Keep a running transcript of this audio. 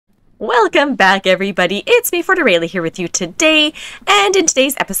Welcome back, everybody. It's me, Fortarayla, here with you today. And in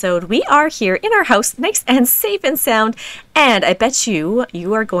today's episode, we are here in our house, nice and safe and sound. And I bet you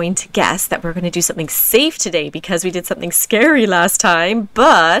are going to guess that we're going to do something safe today because we did something scary last time.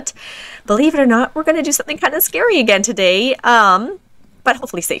 But believe it or not, we're going to do something kind of scary again today. But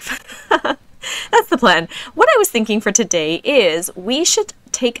hopefully safe. That's the plan. What I was thinking for today is we should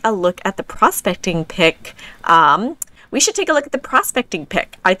take a look at the prospecting pick.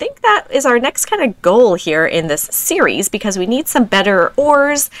 I think that is our next kind of goal here in this series because we need some better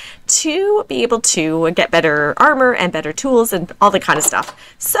ores to be able to get better armor and better tools and all the kind of stuff.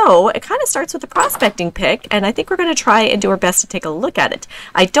 So it kind of starts with the prospecting pick, and I think we're going to try and do our best to take a look at it.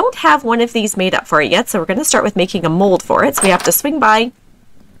 I don't have one of these made up for it yet, so we're going to start with making a mold for it. So we have to swing by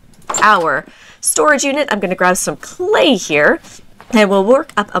our storage unit. I'm going to grab some clay here. And we'll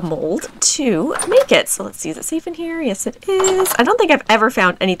work up a mold to make it. So let's see, is it safe in here? Yes, it is. I don't think I've ever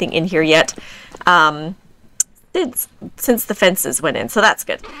found anything in here yet since the fences went in, so that's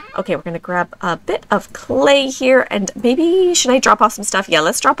good. Okay, we're going to grab a bit of clay here, and maybe, should I drop off some stuff? Yeah,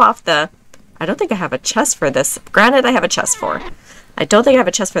 let's drop off the, I don't think I have a chest for this. Granite I have a chest for. I don't think I have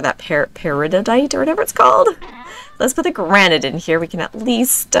a chest for that peridotite or whatever it's called. Let's put the granite in here. We can at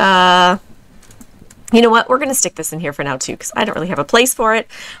least... You know what? We're going to stick this in here for now, too, because I don't really have a place for it.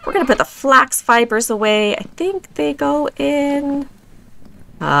 We're going to put the flax fibers away. I think they go in...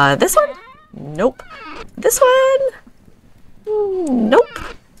 this one? Nope. This one? Nope.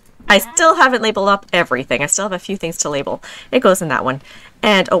 I still haven't labeled up everything. I still have a few things to label. It goes in that one.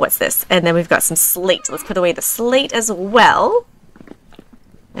 And, oh, what's this? And then we've got some slate. Let's put away the slate as well.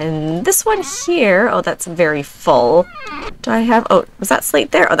 And this one here, oh, that's very full. Do I have, oh, was that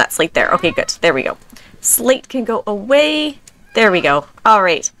slate there? Oh, that's slate there. Okay, good. There we go. Slate can go away. There we go. All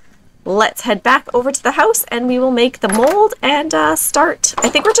right. Let's head back over to the house and we will make the mold and start. I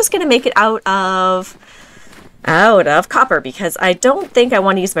think we're just going to make it out of copper because I don't think I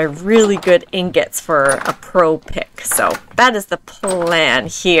want to use my really good ingots for a pro pick. So that is the plan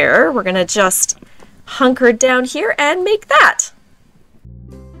here. We're going to just hunker down here and make that.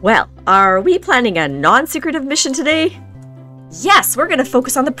 Well, are we planning a non-secretive mission today? Yes, we're going to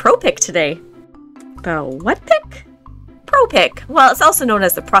focus on the pro pick today. The what pick? Pro pick. Well, it's also known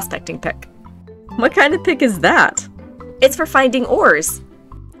as the prospecting pick. What kind of pick is that? It's for finding ores.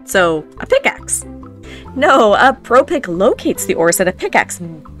 So, a pickaxe. No, a pro pick locates the ores and a pickaxe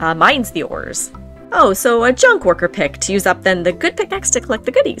mines the ores. Oh, so a junk worker pick to use up then the good pickaxe to collect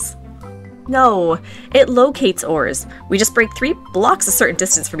the goodies. No, it locates ores. We just break 3 blocks a certain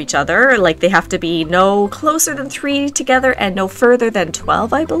distance from each other, like they have to be no closer than 3 together and no further than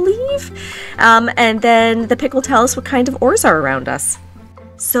 12, I believe. And then the pick will tell us what kind of ores are around us.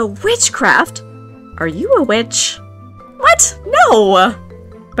 So witchcraft? Are you a witch? What? No!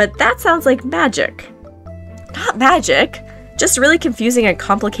 But that sounds like magic. Not magic, just really confusing and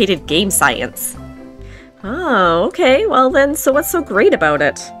complicated game science. Oh, okay, well then, so what's so great about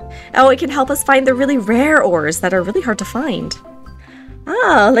it? Oh, it can help us find the really rare ores that are really hard to find.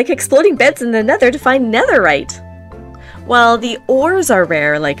 Ah, like exploding beds in the nether to find netherite. Well, the ores are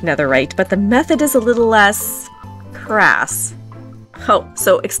rare like netherite, but the method is a little less crass. Oh,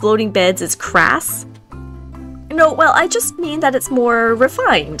 so exploding beds is crass? No, well, I just mean that it's more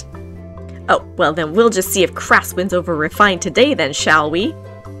refined. Oh, well then we'll just see if crass wins over refined today then, shall we?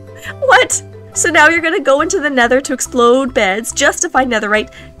 What? So now you're going to go into the nether to explode beds just to find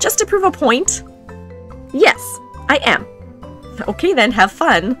netherite, just to prove a point? Yes, I am. Okay then, have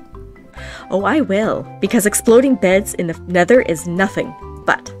fun. Oh, I will, because exploding beds in the nether is nothing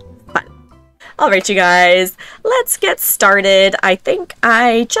but fun. Alright, you guys, let's get started. I think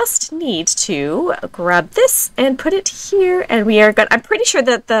I just need to grab this and put it here, and we are good. I'm pretty sure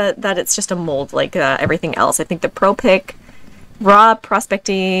that that it's just a mold like everything else. I think the pro pick... Raw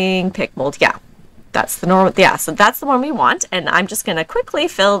prospecting pick mold. Yeah, that's the normal. Yeah, so that's the one we want. And I'm just going to quickly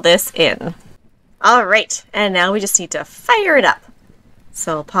fill this in. All right. And now we just need to fire it up.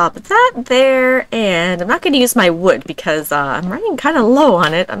 So I'll pop that there. And I'm not going to use my wood because I'm running kind of low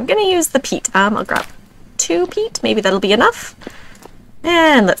on it. I'm going to use the peat. I'll grab 2 peat. Maybe that'll be enough.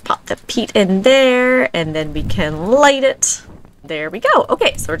 And let's pop the peat in there. And then we can light it. There we go.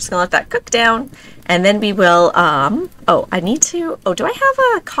 Okay, so we're just gonna let that cook down, and then we will, oh, I need to, oh, do I have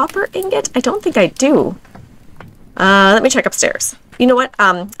a copper ingot? I don't think I do. Let me check upstairs. You know what,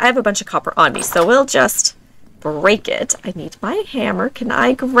 I have a bunch of copper on me, so we'll just break it. I need my hammer. Can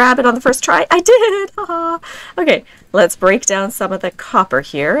I grab it on the first try? I did! Haha. Okay, let's break down some of the copper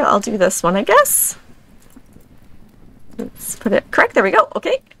here. I'll do this one, I guess. Let's put it correct. There we go.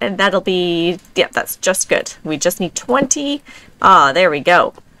 Okay. And that'll be, yeah, that's just good. We just need 20. Ah, there we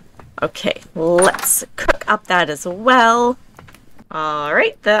go. Okay, let's cook up that as well. All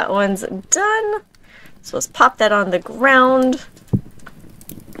right, that one's done. So let's pop that on the ground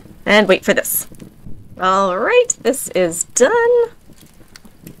and wait for this. All right, this is done.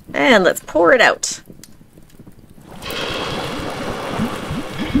 And let's pour it out.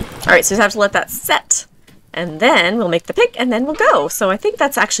 All right, so we have to let that set. And then we'll make the pick and then we'll go. So I think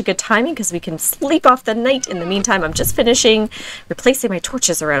that's actually good timing because we can sleep off the night. In the meantime, I'm just finishing replacing my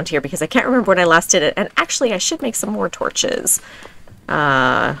torches around here because I can't remember when I last did it. And actually, I should make some more torches.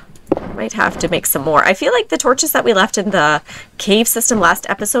 Might have to make some more. I feel like the torches that we left in the cave system last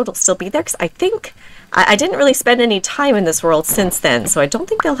episode will still be there because I think I didn't really spend any time in this world since then, so I don't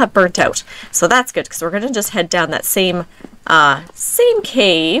think they'll have burnt out. So that's good because we're going to just head down that same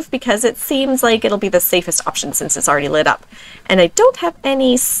cave because it seems like it'll be the safest option since it's already lit up. And I don't have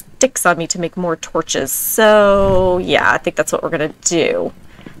any sticks on me to make more torches, so yeah, I think that's what we're going to do.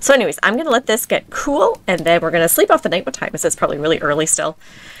 So anyways, I'm going to let this get cool and then we're going to sleep off the night. What time is it? It's probably really early still.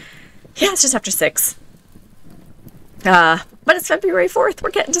 Yeah, it's just after 6. But it's February 4th. We're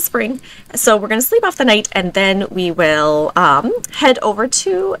getting to spring. So we're going to sleep off the night and then we will head over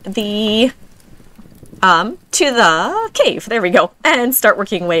to the cave. There we go. And start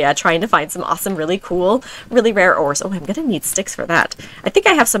working away at trying to find some awesome, really cool, really rare ores. Oh, I'm going to need sticks for that. I think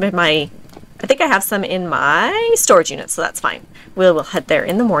I have some in my storage unit, so that's fine. We'll head there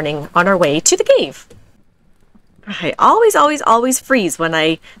in the morning on our way to the cave. I always freeze when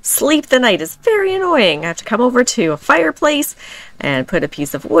I sleep the night. It's very annoying. I have to come over to a fireplace and put a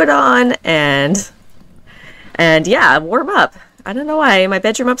piece of wood on and yeah, warm up. I don't know why. My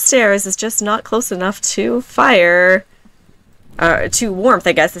bedroom upstairs is just not close enough to fire, to warmth,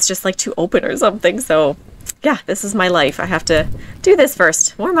 I guess. It's just like too open or something. So yeah, this is my life. I have to do this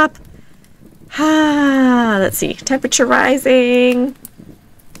first. Warm up. Let's see. Temperature rising.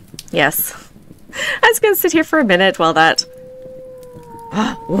 Yes. I was going to sit here for a minute while that...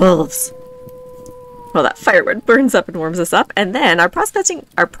 wolves. Well, that firewood burns up and warms us up. And then our prospecting,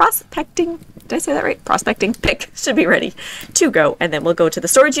 did I say that right? Prospecting pick should be ready to go. And then we'll go to the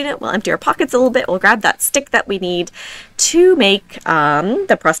storage unit. We'll empty our pockets a little bit. We'll grab that stick that we need to make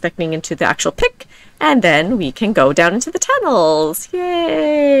the prospecting into the actual pick. And then we can go down into the tunnels.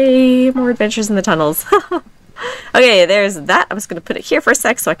 Yay! More adventures in the tunnels. Okay, there's that. I was going to put it here for a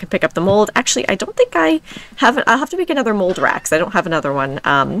sec so I can pick up the mold. Actually, I don't think I have it. I'll have to make another mold rack because I don't have another one.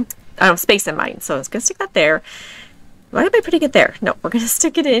 I don't have space in mine, so I was going to stick that there. Why am I putting it there? No, we're going to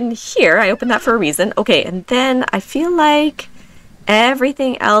stick it in here. I opened that for a reason. Okay, and then I feel like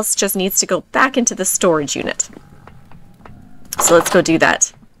everything else just needs to go back into the storage unit. So let's go do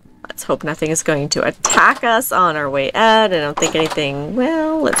that. Let's hope nothing is going to attack us on our way out. I don't think anything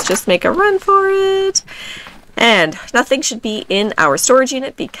will. Let's just make a run for it. And nothing should be in our storage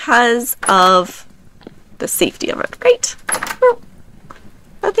unit because of the safety of it, right? Oh,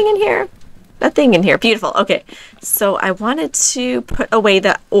 nothing in here. Nothing in here. Beautiful. Okay, so I wanted to put away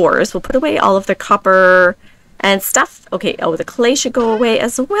the ores. We'll put away all of the copper and stuff. Okay, oh, the clay should go away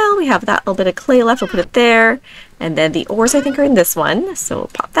as well. We have that little bit of clay left. We'll put it there. And then the ores, I think, are in this one. So we'll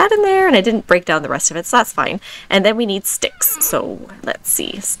pop that in there. And I didn't break down the rest of it, so that's fine. And then we need sticks. So let's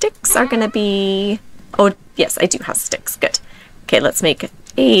see. Sticks are going to be... Oh, yes, I do have sticks. Good. Okay, let's make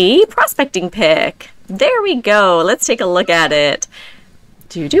a prospecting pick. There we go. Let's take a look at it.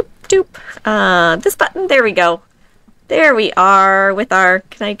 Doop, doop. This button. There we go. There we are with our...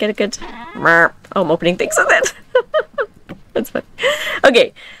 Can I get a good... Oh, I'm opening things with it. That's fun.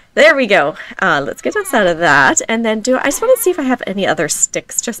 Okay, there we go. Let's get us out of that. And then I just want to see if I have any other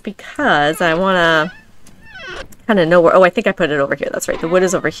sticks just because I want to kind of know where... Oh, I think I put it over here. That's right. The wood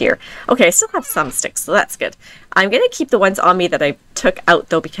is over here. Okay, I still have some sticks, so that's good. I'm going to keep the ones on me that I took out,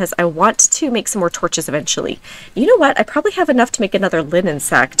 though, because I want to make some more torches eventually. You know what? I probably have enough to make another linen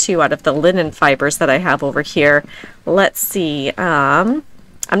sack, too, out of the linen fibers that I have over here. Let's see. I'm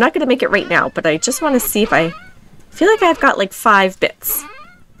not going to make it right now, but I just want to see if I feel like I've got, like, 5 bits.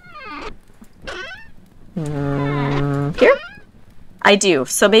 Here? I do.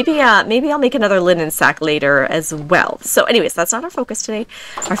 So maybe I'll make another linen sack later as well. So anyways, that's not our focus today.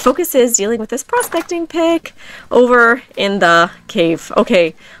 Our focus is dealing with this prospecting pick over in the cave.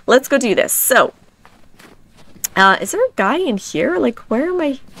 Okay, let's go do this. So, is there a guy in here? Like, where am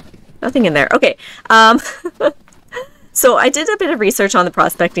I? Nothing in there. Okay. So I did a bit of research on the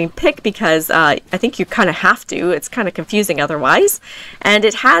prospecting pick because I think you kind of have to. It's kind of confusing otherwise. And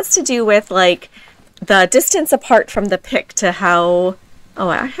it has to do with, like, the distance apart from the pick to how... Oh,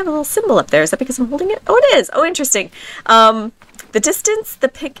 I have a little symbol up there. Is that because I'm holding it? Oh, it is. Oh, interesting. The distance the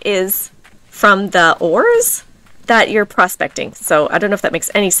pick is from the ores, that you're prospecting. So I don't know if that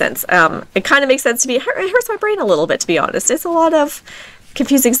makes any sense. It kind of makes sense to me. It hurts my brain a little bit, to be honest. It's a lot of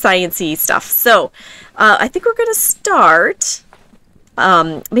confusing science-y stuff. So I think we're going to start...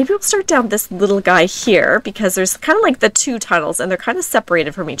 maybe we'll start down this little guy here, because there's kind of like the two tunnels, and they're kind of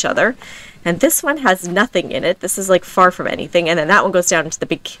separated from each other. And this one has nothing in it. This is like far from anything. And then that one goes down into the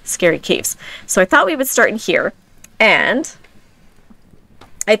big scary caves. So I thought we would start in here. And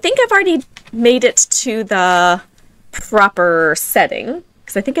I think I've already made it to the proper setting,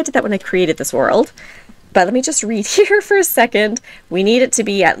 because I think I did that when I created this world. But let me just read here for a second. We need it to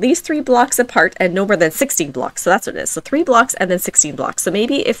be at least 3 blocks apart and no more than 16 blocks. So that's what it is. So 3 blocks and then 16 blocks. So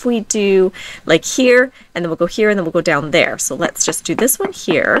maybe if we do like here, and then we'll go here, and then we'll go down there. So let's just do this one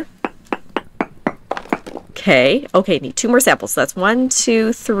here. Okay. Okay, need 2 more samples. So that's 1,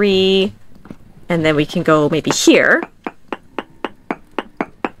 2, 3. And then we can go maybe here.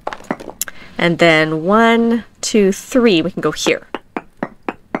 And then 1, 2, 3, we can go here.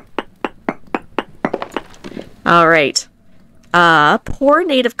 All right. Poor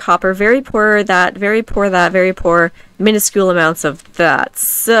native copper, very poor that, very poor that, very poor, minuscule amounts of that.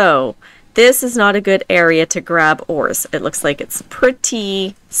 So this is not a good area to grab ores. It looks like it's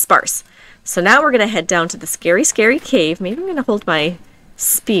pretty sparse. So now we're going to head down to the scary, scary cave. Maybe I'm going to hold my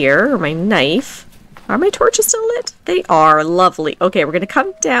spear or my knife. Are my torches still lit? They are. Lovely. Okay, we're going to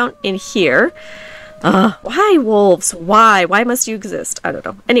come down in here. Why wolves? Why? Why must you exist? I don't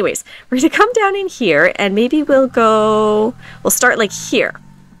know. Anyways, we're going to come down in here, and maybe we'll start like here.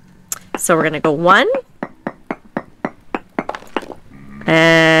 So we're going to go 1.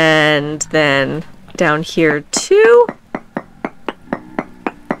 And then down here 2.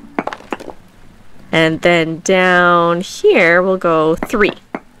 And then down here we'll go 3.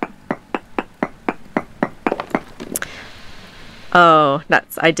 Oh,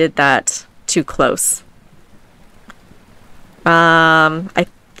 nuts. I did that too close. I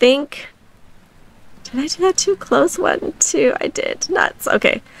think... Did I do that too close? 1, 2. I did. Nuts.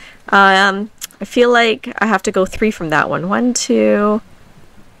 Okay. I feel like I have to go 3 from that one. 1, 2...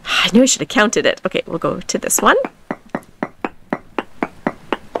 I knew I should have counted it. Okay, we'll go to this one.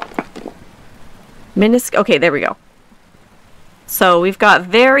 Okay, there we go. So we've got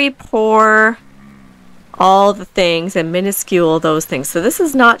very poor... all the things, and minuscule those things. So this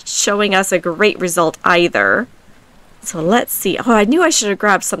is not showing us a great result either. So let's see. Oh, I knew I should have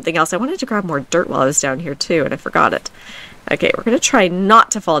grabbed something else. I wanted to grab more dirt while I was down here too, and I forgot it. Okay, we're going to try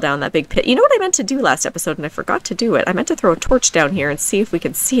not to fall down that big pit. You know what I meant to do last episode, and I forgot to do it? I meant to throw a torch down here and see if we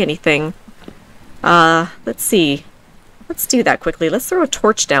can see anything. Let's see. Let's do that quickly. Let's throw a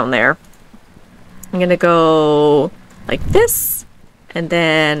torch down there. I'm going to go like this, and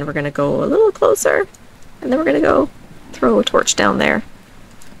then we're going to go a little closer. And then we're going to go throw a torch down there.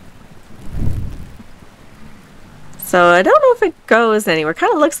 So I don't know if it goes anywhere.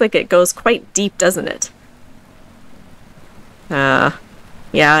 Kind of looks like it goes quite deep, doesn't it?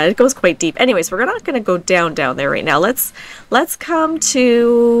 Yeah, it goes quite deep. Anyways, we're not going to go down there right now. Let's come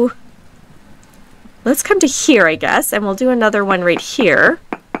to here, I guess, and we'll do another one right here.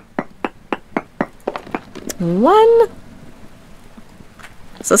 1.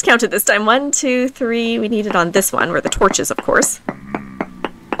 So let's count it this time. 1, 2, 3. We need it on this one, where the torch is, of course.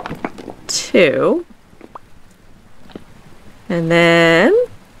 2. And then...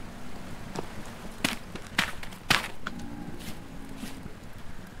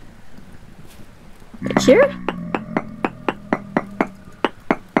 right here.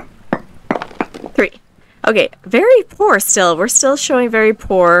 3. Okay, very poor still. We're still showing very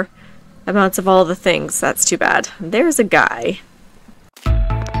poor amounts of all the things. That's too bad. There's a guy.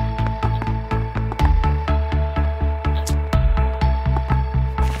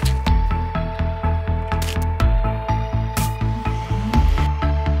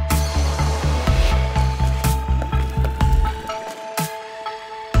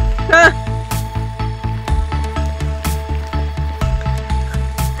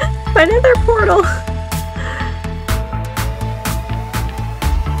 Another portal.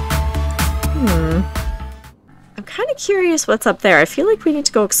 I'm kind of curious what's up there. I feel like we need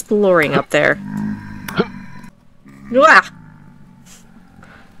to go exploring up there.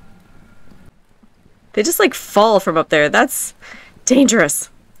 They just like fall from up there. That's dangerous.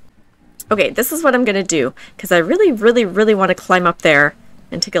 Okay, this is what I'm gonna do, because I really, really, really want to climb up there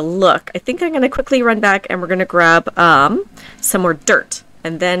and take a look. I think I'm gonna quickly run back and we're gonna grab some more dirt.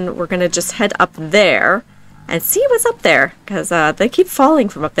 And then we're going to just head up there and see what's up there. Because they keep falling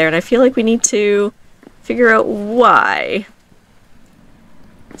from up there. And I feel like we need to figure out why.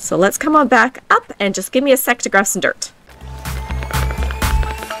 So let's come on back up and just give me a sec to grab some dirt.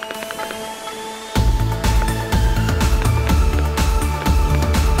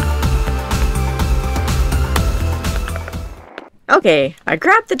 Okay, I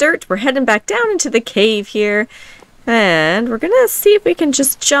grabbed the dirt. We're heading back down into the cave here. And we're gonna see if we can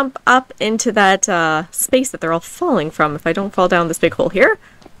just jump up into that space that they're all falling from if I don't fall down this big hole here.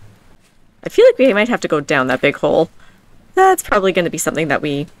 I feel like we might have to go down that big hole. That's probably going to be something that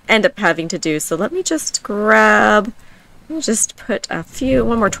we end up having to do. So let me just grab and just put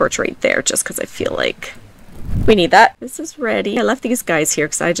one more torch right there just because I feel like we need that. This is ready. I left these guys here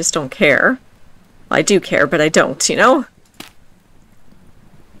because I just don't care. Well, I do care, but I don't, you know?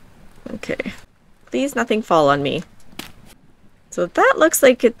 Okay. Please nothing fall on me. So that looks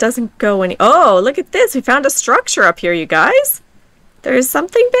like it doesn't go any... Oh, look at this. We found a structure up here, you guys. There's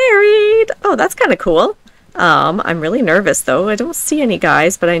something buried. Oh, that's kind of cool. I'm really nervous, though. I don't see any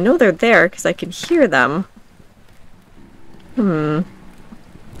guys, but I know they're there because I can hear them.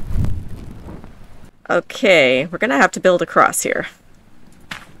 Okay, we're gonna have to build across here.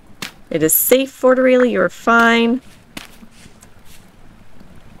 It is safe, Fort Aurelia. You're fine.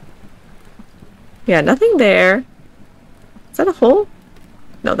 Yeah, nothing there. Is that a hole?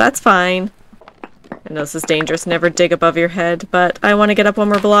 No, that's fine. I know this is dangerous. Never dig above your head, but I want to get up one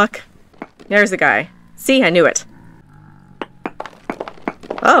more block. There's a guy. See, I knew it.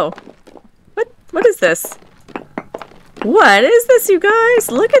 Oh. What is this? What is this, you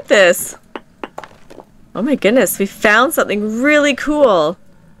guys? Look at this. Oh my goodness, we found something really cool.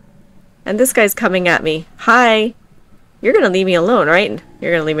 And this guy's coming at me. Hi. You're gonna leave me alone, right?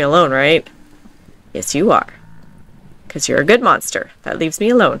 You're gonna leave me alone, right? Yes, you are. Because you're a good monster. That leaves me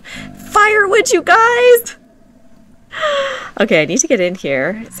alone. Firewood, you guys! Okay, I need to get in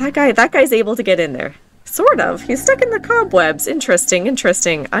here. Is that guy's able to get in there. Sort of. He's stuck in the cobwebs. Interesting,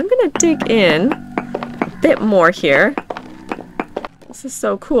 interesting. I'm gonna dig in a bit more here. This is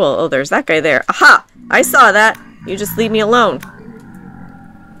so cool. Oh, there's that guy there. Aha! I saw that. You just leave me alone.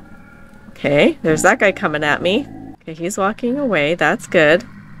 Okay, there's that guy coming at me. Okay, he's walking away. That's good.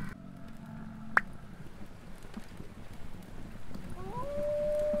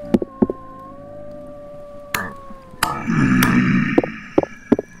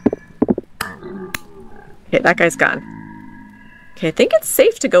 Okay, that guy's gone. Okay, I think it's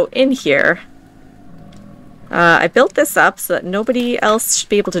safe to go in here. I built this up so that nobody else should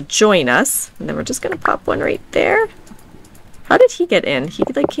be able to join us. And then we're just gonna pop one right there. How did he get in? He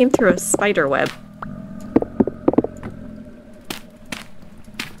like came through a spider web.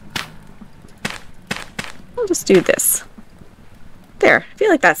 I'll just do this. There, I feel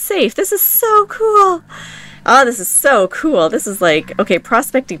like that's safe. This is so cool. Oh, this is so cool. This is like, okay,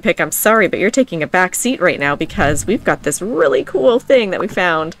 prospecting pick, I'm sorry, but you're taking a back seat right now because we've got this really cool thing that we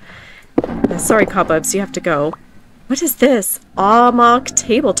found. Sorry, cobwebs, you have to go. What is this? Amok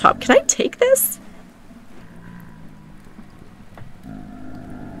tabletop. Can I take this?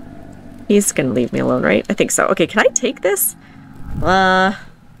 He's gonna leave me alone, right? I think so. Okay, can I take this? I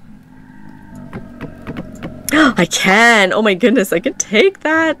can! Oh my goodness, I can take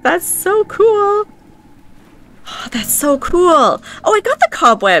that! That's so cool! Oh, that's so cool! Oh, I got the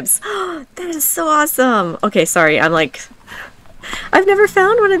cobwebs! That is so awesome! Okay, sorry, I'm like... I've never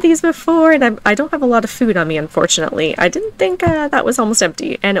found one of these before, and I don't have a lot of food on me, unfortunately. I didn't think that was almost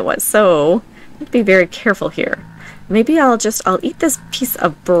empty, and it was, so... I have to be very careful here. Maybe I'll eat this piece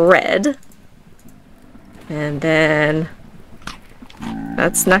of bread. And then...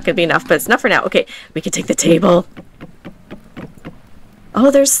 That's not gonna be enough, but it's enough for now. Okay, we can take the table. Oh,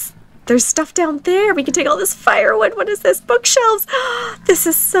 there's stuff down there. We can take all this firewood. What is this? Bookshelves. This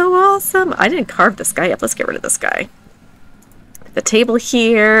is so awesome. I didn't carve this guy up. Let's get rid of this guy. The table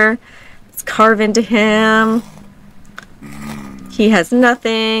here. Let's carve into him. He has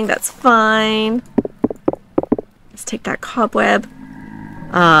nothing. That's fine. Let's take that cobweb.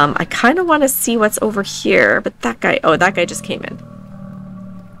 I kind of want to see what's over here, but that guy... Oh, that guy just came in.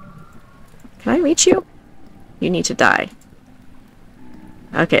 Can I reach you? You need to die.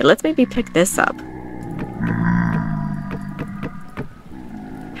 Okay, let's maybe pick this up.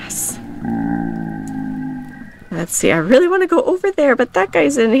 Yes. Let's see, I really want to go over there, but that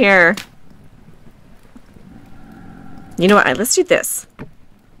guy's in here. You know what? Let's do this.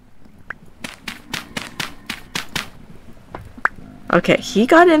 Okay, he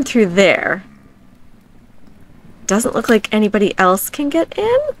got in through there. Doesn't look like anybody else can get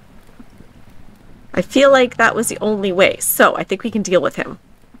in. I feel like that was the only way, so I think we can deal with him.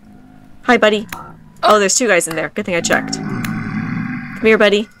 Hi, buddy. Oh, there's two guys in there. Good thing I checked. Come here,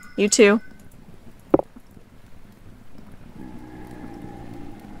 buddy. You too.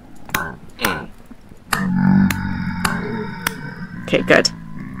 Okay, good.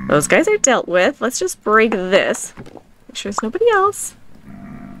 Those guys are dealt with. Let's just break this. Make sure there's nobody else.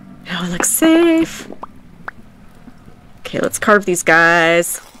 Oh, it looks safe. Okay, let's carve these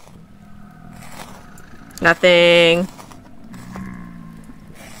guys. Nothing.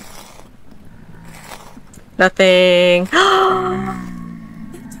 Nothing.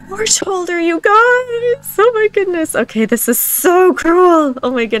 Torch holder, you guys! Oh my goodness. Okay, this is so cruel.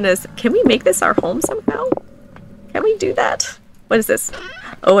 Oh my goodness. Can we make this our home somehow? Can we do that? What is this?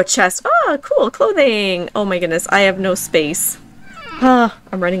 Oh, a chest. Oh, cool. Clothing. Oh my goodness. I have no space. Ah,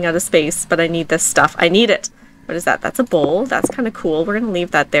 I'm running out of space, but I need this stuff. I need it. What is that? That's a bowl. That's kind of cool. We're going to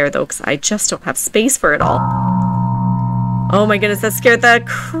leave that there, though, because I just don't have space for it all. Oh my goodness, that scared the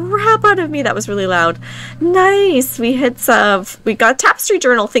crap out of me. That was really loud. Nice. We got tapestry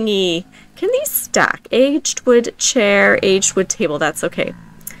journal thingy. Can these stack? Aged wood chair, aged wood table. That's okay.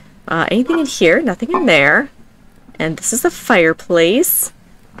 Anything in here? Nothing in there. And this is the fireplace.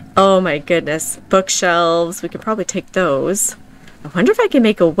 Oh my goodness. Bookshelves. We could probably take those. I wonder if I can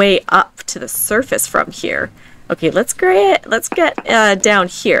make a way up to the surface from here. Okay, let's get down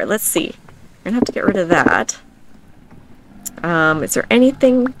here. Let's see. We're gonna have to get rid of that. Is there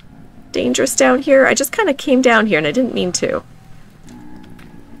anything dangerous down here? I just kind of came down here and I didn't mean to.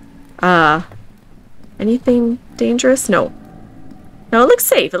 Anything dangerous? No. No, it looks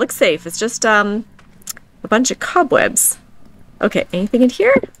safe. It looks safe. It's just, a bunch of cobwebs. Okay, anything in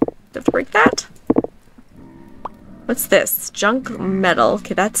here? Do I have to break that? What's this? Junk metal.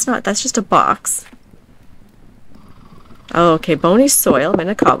 Okay, that's just a box. Oh, okay, bony soil. I'm in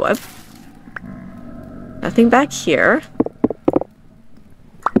a cobweb. Nothing back here.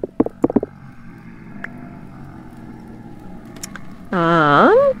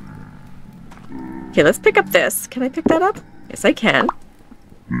 Okay, let's pick up this. Can I pick that up? Yes, I can.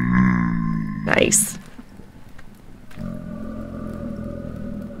 Nice.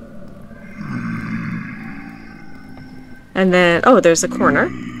 And then, oh, there's a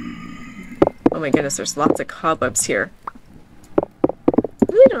corner. Oh my goodness, there's lots of cobwebs here.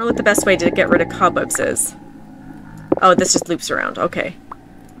 I really don't know what the best way to get rid of cobwebs is. Oh, this just loops around. Okay.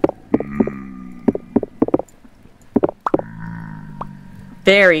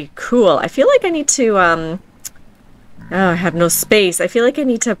 Very cool. I feel like I need to, oh, I have no space. I feel like I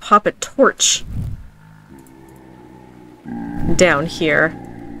need to pop a torch down here.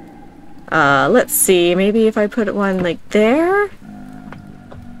 Let's see. Maybe if I put one like there?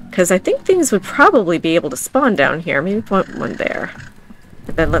 Because I think things would probably be able to spawn down here. Maybe put one there.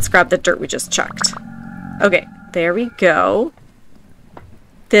 And then let's grab the dirt we just chucked. Okay, there we go.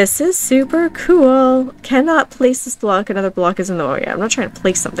 This is super cool. Cannot place this block. Another block is in the way. I'm not trying to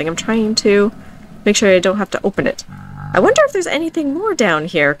place something. I'm trying to make sure I don't have to open it. I wonder if there's anything more down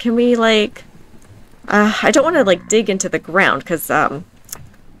here. Can we, like... I don't want to, like, dig into the ground, because, yeah,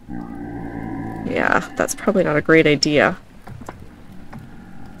 that's probably not a great idea.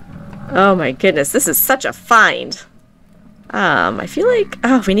 Oh my goodness, this is such a find. I feel like...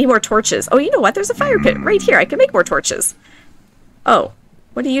 Oh, we need more torches. Oh, you know what? There's a fire pit right here. I can make more torches. Oh.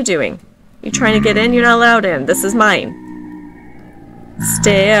 What are you doing? You trying to get in? You're not allowed in. This is mine.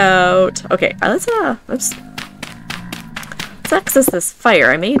 Stay out. Okay, let's access this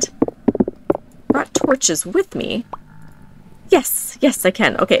fire. Brought torches with me. Yes, yes, I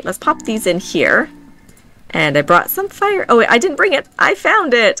can. Okay, let's pop these in here. And I brought some fire. Oh, wait, I didn't bring it. I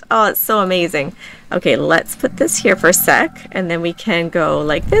found it. Oh, it's so amazing. Okay, let's put this here for a sec. And then we can go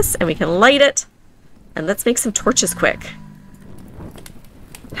like this and we can light it. And let's make some torches quick.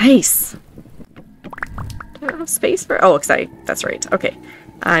 Nice. Do I have space for... Oh, that's right. Okay.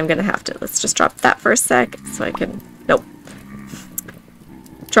 I'm gonna have to... Let's just drop that for a sec so I can... Nope.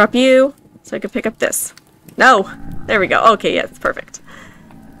 Drop you so I can pick up this. No! There we go. Okay, yeah, it's perfect.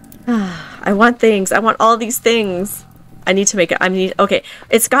 I want things. I want all these things. I need to make it... Okay.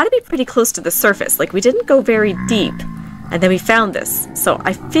 It's gotta be pretty close to the surface. Like, we didn't go very deep. And then we found this. So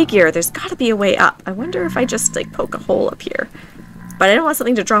I figure there's gotta be a way up. I wonder if I just, like, poke a hole up here. But I don't want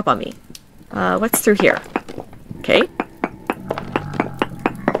something to drop on me. What's through here? Okay.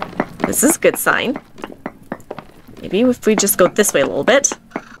 This is a good sign. Maybe if we just go this way a little bit.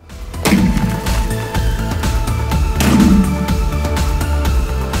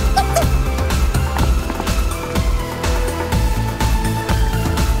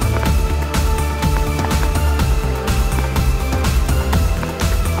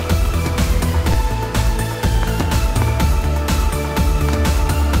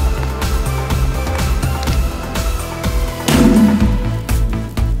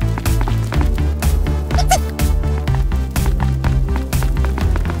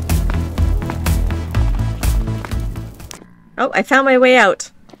 Oh, I found my way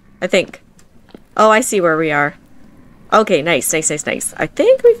out. I think. Oh, I see where we are. Okay, nice. I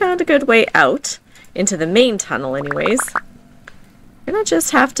think we found a good way out. into the main tunnel anyways. Gonna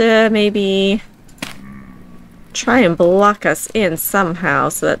just have to maybe try and block us in somehow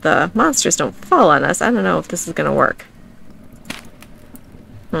so that the monsters don't fall on us. I don't know if this is gonna work.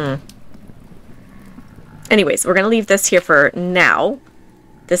 Anyways, we're gonna leave this here for now.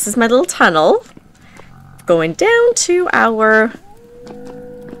 This is my little tunnel going down to our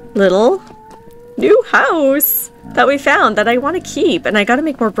little new house that we found that I want to keep, and I gotta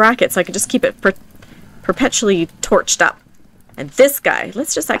make more brackets so I can just keep it perpetually torched up. And this guy,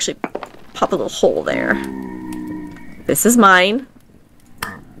 let's just actually pop a little hole there. This is mine.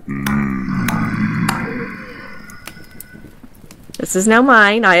 This is now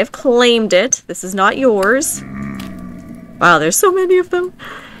mine. I have claimed it. This is not yours. Wow, there's so many of them.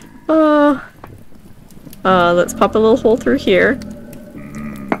 Let's pop a little hole through here.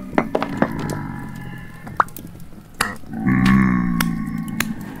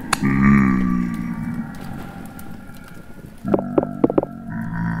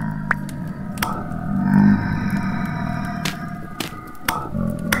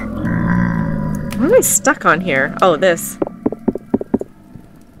 What am I stuck on here? Oh, this.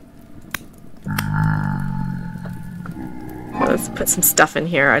 Let's put some stuff in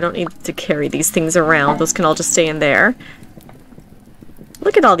here. I don't need to carry these things around. Those can all just stay in there.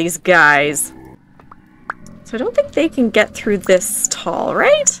 Look at all these guys. So I don't think they can get through this tall,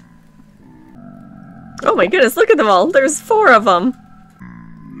 right? Oh my goodness, look at them all. There's 4 of them.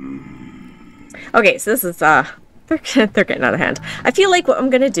 Okay, so this is, they're getting out of hand. I feel like what I'm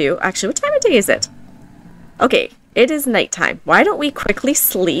gonna do... Actually, what time of day is it? Okay, it is nighttime. Why don't we quickly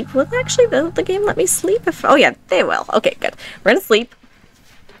sleep? Will actually the game let me sleep? Oh yeah, they will. Okay, good. We're gonna sleep.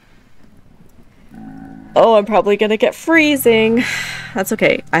 Oh, I'm probably gonna get freezing. That's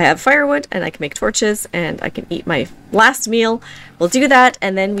okay. I have firewood, and I can make torches, and I can eat my last meal. We'll do that,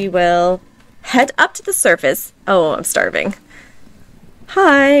 and then we will head up to the surface. Oh, I'm starving.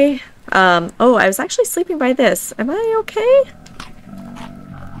 Hi. Oh, I was actually sleeping by this. Am I okay?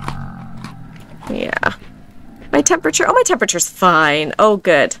 Yeah. My temperature? Oh, my temperature's fine. Oh,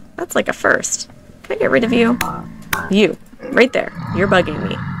 good. That's like a first. Can I get rid of you? You. Right there. You're bugging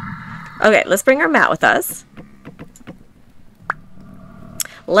me. Okay, let's bring our mat with us.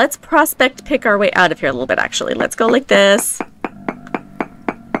 Let's prospect pick our way out of here a little bit, actually. Let's go like this.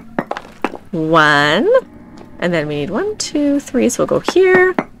 1. And then we need 1, 2, 3. So we'll go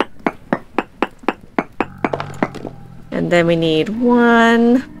here. And then we need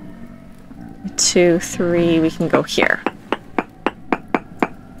 1, 2, 3. We can go here.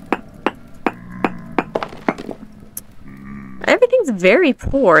 Everything's very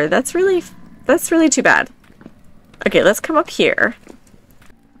poor. That's really too bad. Okay, let's come up here.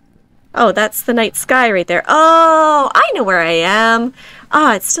 Oh, that's the night sky right there. Oh, I know where I am.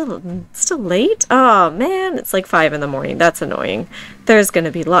 Ah, it's still late. Oh man, it's like 5 in the morning. That's annoying. There's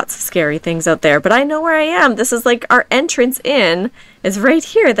gonna be lots of scary things out there, but I know where I am. This is like our entrance in is right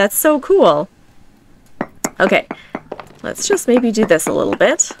here. That's so cool. Okay, let's just maybe do this a little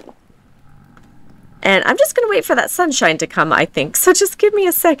bit. And I'm just gonna wait for that sunshine to come, I think. So just give me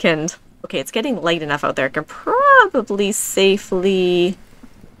a second. Okay, it's getting light enough out there. I can probably safely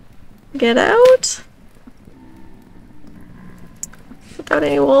get out without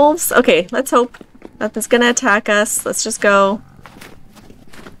any wolves. Okay, let's hope nothing's gonna attack us. Let's just go.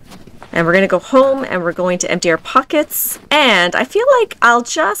 And we're gonna go home and we're going to empty our pockets. And I feel like I'll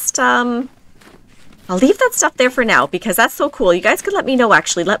just, I'll leave that stuff there for now because that's so cool. You guys could let me know,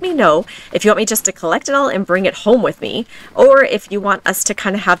 actually. Let me know if you want me just to collect it all and bring it home with me. Or if you want us to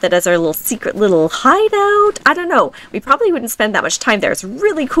kind of have that as our little secret little hideout. I don't know. We probably wouldn't spend that much time there. It's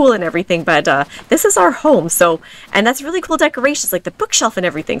really cool and everything, but this is our home. So, and that's really cool decorations, like the bookshelf and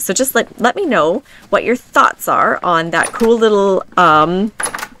everything. So just let me know what your thoughts are on that cool little, oh,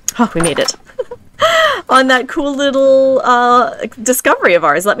 we made it. On that cool little discovery of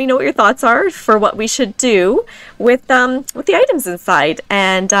ours. Let me know what your thoughts are for what we should do with the items inside.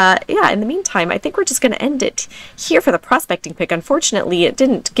 And yeah, in the meantime, I think we're just going to end it here for the prospecting pick. Unfortunately, it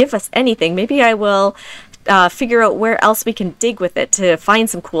didn't give us anything. Maybe I will figure out where else we can dig with it to find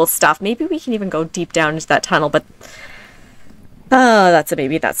some cool stuff. Maybe we can even go deep down into that tunnel, but that's a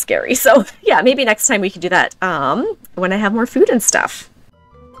maybe. That's scary. So yeah, maybe next time we can do that when I have more food and stuff.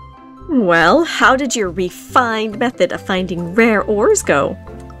 Well, how did your refined method of finding rare ores go?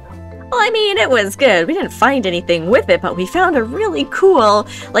 Well, I mean, it was good. We didn't find anything with it, but we found a really cool,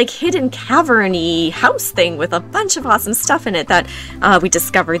 like, hidden cavern-y house thing with a bunch of awesome stuff in it that we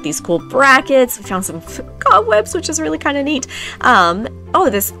discovered these cool brackets. We found some cobwebs, which is really kind of neat. Oh,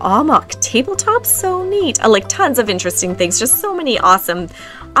 this Amok tabletop, so neat. Like, tons of interesting things. Just so many awesome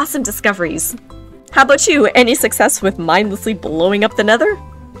discoveries. How about you? Any success with mindlessly blowing up the nether?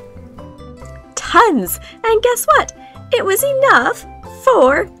 Tons! And guess what? It was enough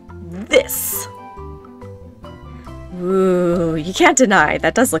for this. Ooh, you can't deny,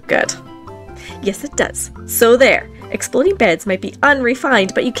 that does look good. Yes, it does. So there. Exploding beds might be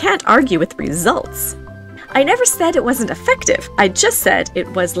unrefined, but you can't argue with results. I never said it wasn't effective. I just said it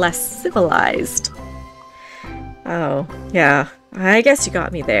was less civilized. Oh, yeah. I guess you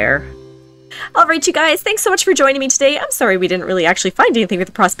got me there. Alright, you guys, thanks so much for joining me today. I'm sorry we didn't really actually find anything with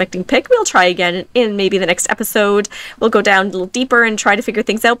the prospecting pick. We'll try again in maybe the next episode. We'll go down a little deeper and try to figure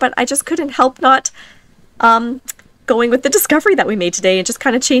things out, but I just couldn't help not going with the discovery that we made today and just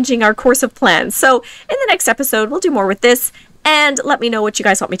kind of changing our course of plans. So in the next episode, we'll do more with this, and let me know what you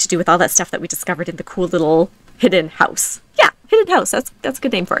guys want me to do with all that stuff that we discovered in the cool little hidden house. Yeah, hidden house. That's a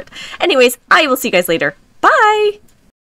good name for it. Anyways, I will see you guys later. Bye!